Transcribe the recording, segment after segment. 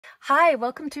Hi,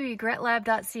 welcome to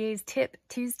egretlab.ca's Tip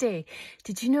Tuesday.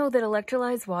 Did you know that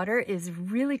electrolyzed water is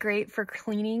really great for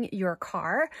cleaning your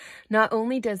car? Not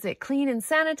only does it clean and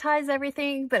sanitize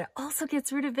everything, but it also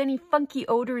gets rid of any funky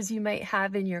odors you might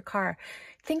have in your car.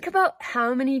 Think about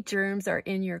how many germs are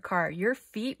in your car. Your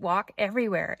feet walk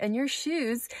everywhere, and your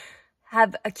shoes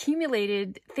have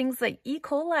accumulated things like E.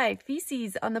 coli,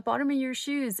 feces on the bottom of your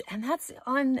shoes, and that's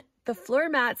on the floor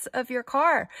mats of your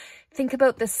car. Think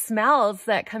about the smells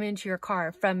that come into your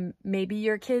car from maybe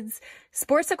your kids'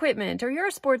 sports equipment or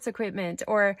your sports equipment,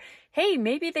 or hey,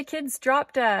 maybe the kids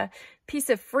dropped a piece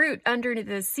of fruit under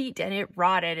the seat and it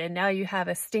rotted and now you have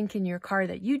a stink in your car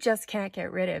that you just can't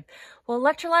get rid of. Well,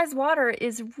 electrolyzed water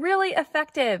is really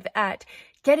effective at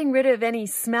getting rid of any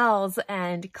smells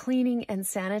and cleaning and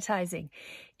sanitizing.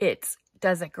 It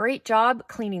does a great job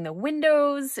cleaning the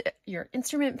windows, your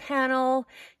instrument panel,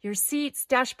 your seats,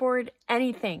 dashboard,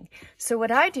 anything. So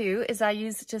what I do is I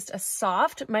use just a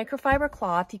soft microfiber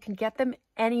cloth. You can get them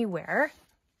anywhere.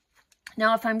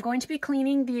 Now, if I'm going to be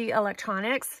cleaning the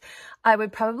electronics, I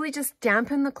would probably just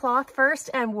dampen the cloth first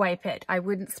and wipe it. I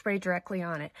wouldn't spray directly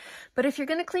on it. But if you're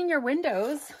going to clean your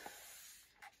windows,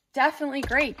 definitely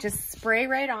great. Just spray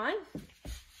right on.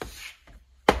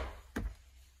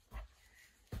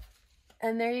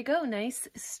 And there you go, nice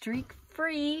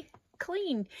streak-free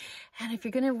clean. And if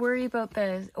you're gonna worry about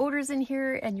the odors in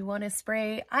here and you wanna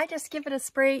spray, I just give it a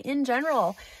spray in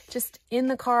general. Just in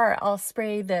the car, I'll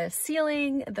spray the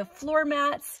ceiling, the floor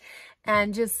mats,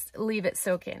 and just leave it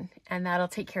soak in. And that'll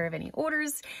take care of any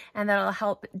odors, and that'll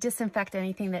help disinfect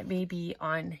anything that may be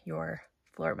on your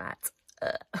floor mats.